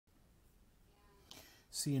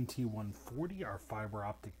CNT140, our fiber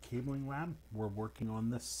optic cabling lab. We're working on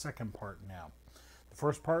the second part now. The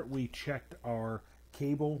first part, we checked our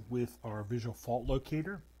cable with our visual fault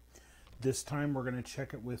locator. This time we're going to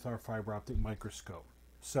check it with our fiber optic microscope.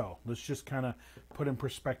 So let's just kind of put in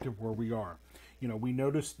perspective where we are. You know, we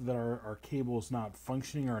noticed that our cable is not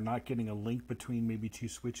functioning or not getting a link between maybe two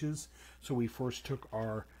switches. So we first took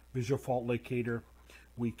our visual fault locator,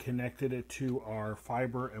 we connected it to our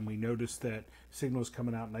fiber, and we noticed that signal is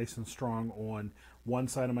coming out nice and strong on one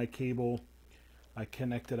side of my cable. I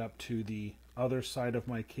connected up to the other side of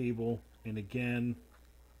my cable, and again,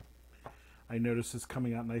 I notice it's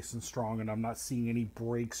coming out nice and strong, and I'm not seeing any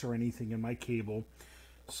breaks or anything in my cable.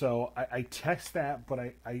 So I test that, but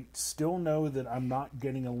I still know that I'm not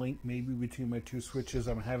getting a link maybe between my two switches.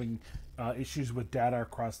 I'm having issues with data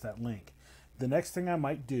across that link. The next thing I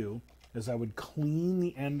might do is I would clean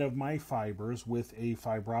the end of my fibers with a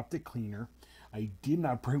fiber optic cleaner. I did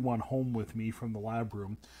not bring one home with me from the lab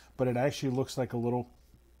room, but it actually looks like a little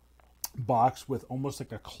box with almost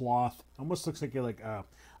like a cloth, almost looks like a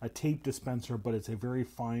tape dispenser, but it's a very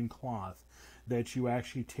fine cloth that you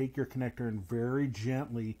actually take your connector and very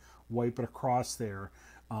gently wipe it across there,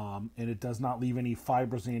 and it does not leave any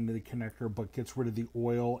fibers in the end of the connector, but gets rid of the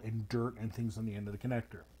oil and dirt and things on the end of the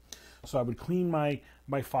connector. So I would clean my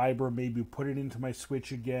fiber, maybe put it into my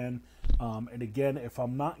switch again, and again, if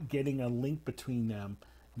I'm not getting a link between them,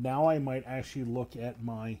 now I might actually look at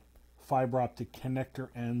my fiber optic connector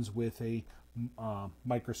ends with a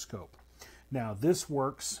microscope. Now this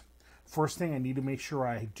works. First thing, I need to make sure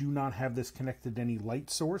I do not have this connected to any light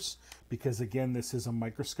source, because again, this is a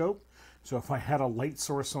microscope. So if I had a light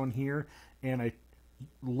source on here and I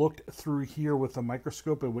looked through here with a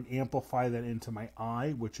microscope, it would amplify that into my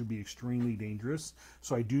eye, which would be extremely dangerous.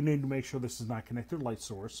 So I do need to make sure this is not connected to light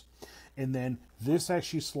source. And then this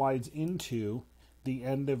actually slides into the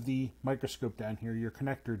end of the microscope down here, your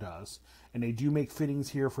connector does. And they do make fittings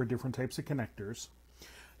here for different types of connectors.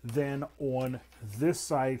 Then on this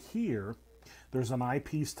side here, there's an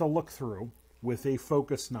eyepiece to look through with a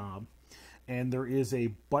focus knob. And there is a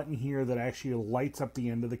button here that actually lights up the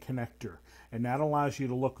end of the connector. And that allows you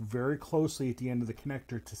to look very closely at the end of the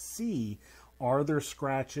connector to see, are there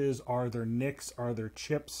scratches, are there nicks, are there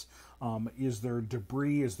chips, is there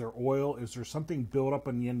debris, is there oil, is there something built up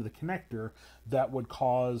on the end of the connector that would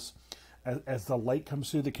cause, as the light comes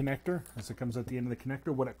through the connector, as it comes at the end of the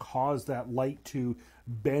connector, would it cause that light to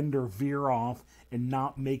bend or veer off and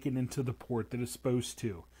not make it into the port that it's supposed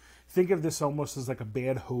to? Think of this almost as like a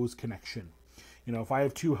bad hose connection. You know, if I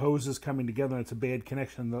have two hoses coming together and it's a bad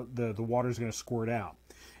connection, the water is going to squirt out.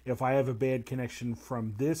 If I have a bad connection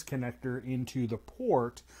from this connector into the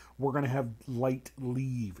port, we're going to have light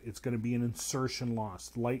leave. It's going to be an insertion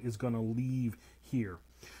loss. Light is going to leave here.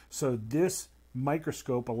 So this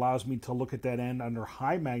microscope allows me to look at that end under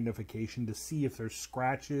high magnification to see if there's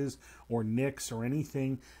scratches or nicks or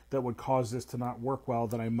anything that would cause this to not work well,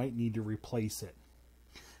 that I might need to replace it.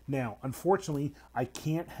 Now, unfortunately, I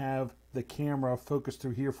can't have the camera focus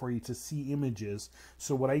through here for you to see images.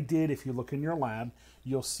 So what I did, if you look in your lab,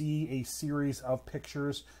 you'll see a series of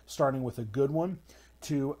pictures starting with a good one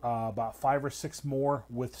to about 5 or 6 more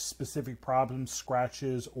with specific problems,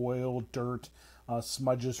 scratches, oil, dirt,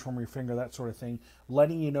 smudges from your finger, that sort of thing,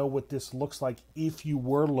 letting you know what this looks like if you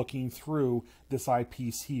were looking through this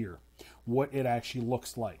eyepiece here, what it actually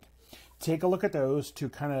looks like. Take a look at those to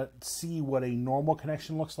kind of see what a normal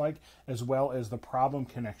connection looks like, as well as the problem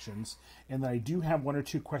connections. And then I do have 1 or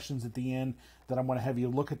 2 questions at the end that I'm going to have you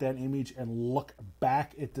look at that image and look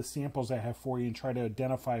back at the samples I have for you and try to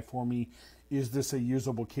identify for me, is this a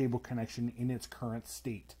usable cable connection in its current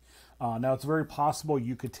state? Now, it's very possible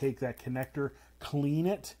you could take that connector, clean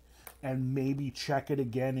it, and maybe check it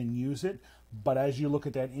again and use it. But as you look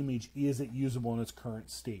at that image, is it usable in its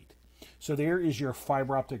current state? So there is your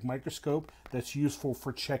fiber optic microscope that's useful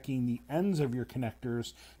for checking the ends of your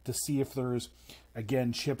connectors to see if there's,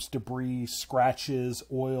 again, chips, debris, scratches,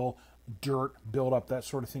 oil, dirt, buildup, that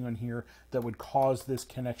sort of thing on here that would cause this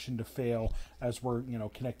connection to fail as we're,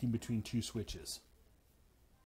 connecting between two switches.